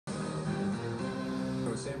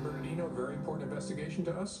San Bernardino, very important investigation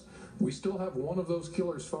to us. We still have one of those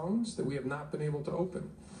killer's phones that we have not been able to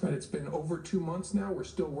open. And it's been over 2 months now. We're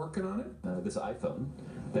still working on it. This iPhone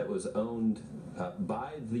that was owned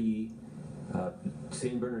by the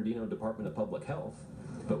San Bernardino Department of Public Health,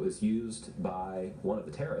 but was used by one of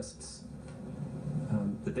the terrorists,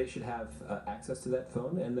 that they should have access to that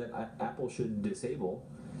phone, and that Apple should disable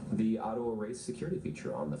the auto erase security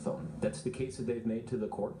feature on the phone. That's the case that they've made to the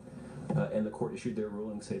court, and the court issued their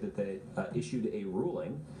ruling, say that they issued a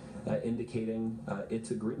ruling indicating its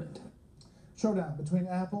agreement. Showdown between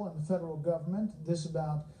Apple and the federal government. This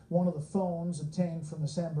about one of the phones obtained from the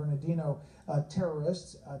San Bernardino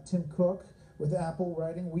terrorists, Tim Cook, with Apple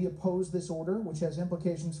writing, "We oppose this order, which has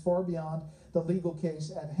implications far beyond the legal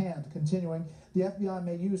case at hand." Continuing, the FBI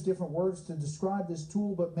may use different words to describe this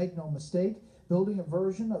tool, but make no mistake, building a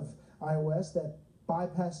version of iOS that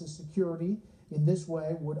bypasses security in this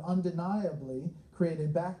way would undeniably create a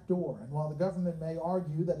backdoor. And while the government may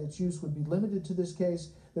argue that its use would be limited to this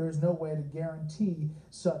case, there is no way to guarantee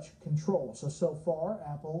such control. So far,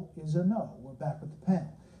 Apple is a no. We're back with the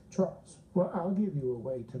panel. Charles. Well, I'll give you a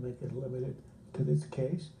way to make it limited to this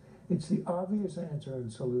case. It's the obvious answer and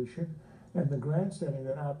solution, and the grandstanding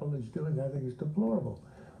that Apple is doing, I think, is deplorable.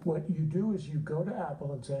 What you do is you go to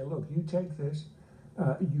Apple and say, look, you take this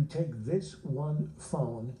one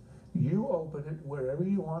phone, you open it wherever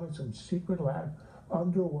you want in some secret lab,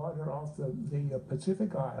 underwater off the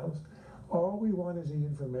Pacific Isles. All we want is the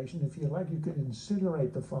information. If you like, you can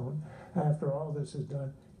incinerate the phone after all this is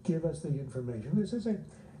done. Give us the information. This isn't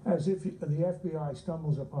as if the FBI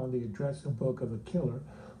stumbles upon the address book of a killer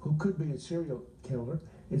who could be a serial killer.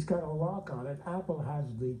 It's got a lock on it. Apple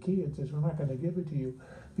has the key and says, we're not going to give it to you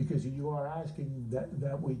because you are asking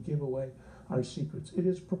that we give away our secrets. It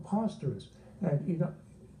is preposterous. And, you know,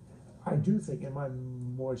 I do think in my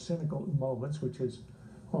more cynical moments, which is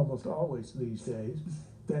almost always these days,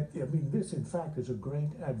 that, I mean, this in fact is a great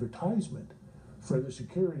advertisement for the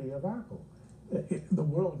security of Apple. The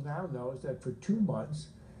world now knows that for 2 months,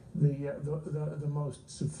 the most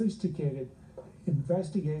sophisticated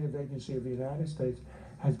investigative agency of the United States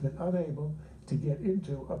has been unable to get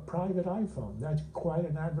into a private iPhone. That's quite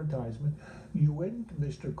an advertisement. You win,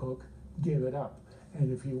 Mr. Cook, give it up.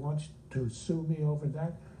 And if he wants to sue me over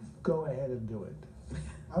that, go ahead and do it.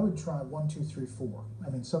 I would try 1, 2, 3, 4. I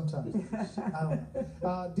mean, sometimes, I don't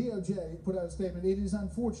know. DOJ put out a statement. It is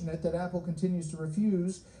unfortunate that Apple continues to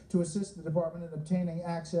refuse to assist the department in obtaining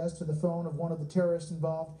access to the phone of one of the terrorists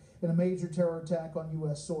involved in a major terror attack on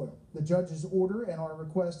U.S. soil. The judge's order and our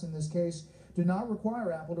request in this case do not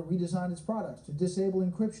require Apple to redesign its products, to disable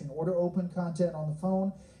encryption, or to open content on the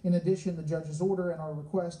phone. In addition, the judge's order and our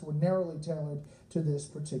request were narrowly tailored to this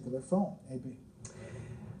particular phone. AB.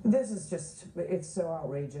 This is just, it's so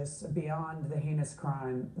outrageous, beyond the heinous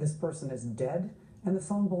crime. This person is dead, and the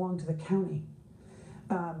phone belonged to the county.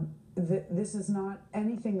 This is not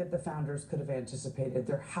anything that the founders could have anticipated.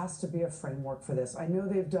 There has to be a framework for this. I know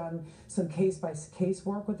they've done some case-by-case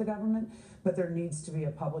work with the government, but there needs to be a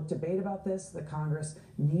public debate about this. The Congress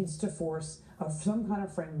needs to force some kind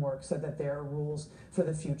of framework so that there are rules for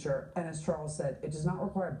the future. And as Charles said, it does not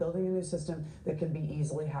require building a new system that can be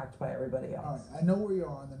easily hacked by everybody else. All right, I know where you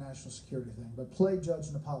are on the national security thing, but play Judge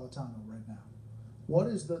Napolitano right now. What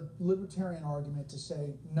is the libertarian argument to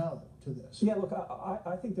say no to this? Yeah, look,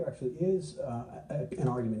 I think there actually is an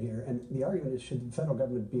argument here, and the argument is, should the federal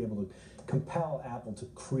government be able to compel Apple to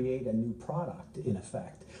create a new product, in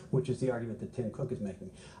effect, which is the argument that Tim Cook is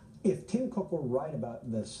making. If Tim Cook were right about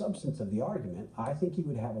the substance of the argument, I think he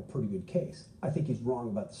would have a pretty good case. I think he's wrong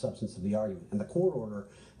about the substance of the argument. And the court order,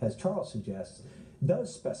 as Charles suggests,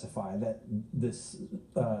 does specify that this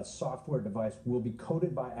software device will be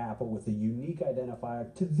coded by Apple with a unique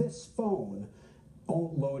identifier to this phone,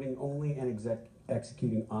 loading only and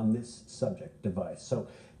executing on this subject device. So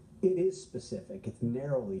it is specific. It's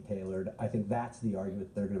narrowly tailored. I think that's the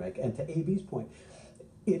argument they're going to make. And to AB's point,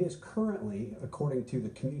 it is currently, according to the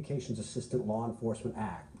Communications Assistant Law Enforcement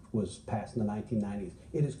Act, was passed in the 1990s,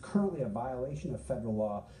 it is currently a violation of federal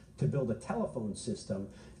law to build a telephone system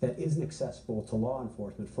that isn't accessible to law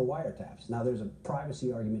enforcement for wiretaps. Now, there's a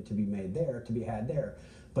privacy argument to be made there,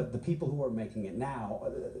 but the people who are making it now,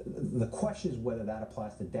 the question is whether that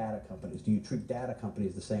applies to data companies. Do you treat data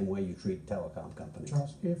companies the same way you treat telecom companies?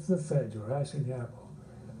 Charles? If the feds are asking Apple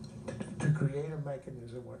to create a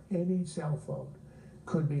mechanism where any cell phone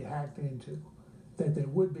could be hacked into, that there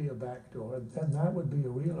would be a backdoor, then that would be a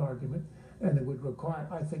real argument, and it would require,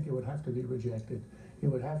 I think it would have to be rejected. It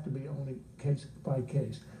would have to be only case by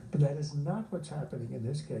case. But that is not what's happening in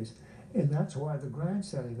this case, and that's why the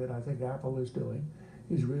grandstanding that I think Apple is doing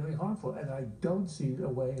is really harmful. And I don't see a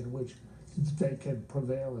way in which they can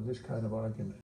prevail in this kind of argument.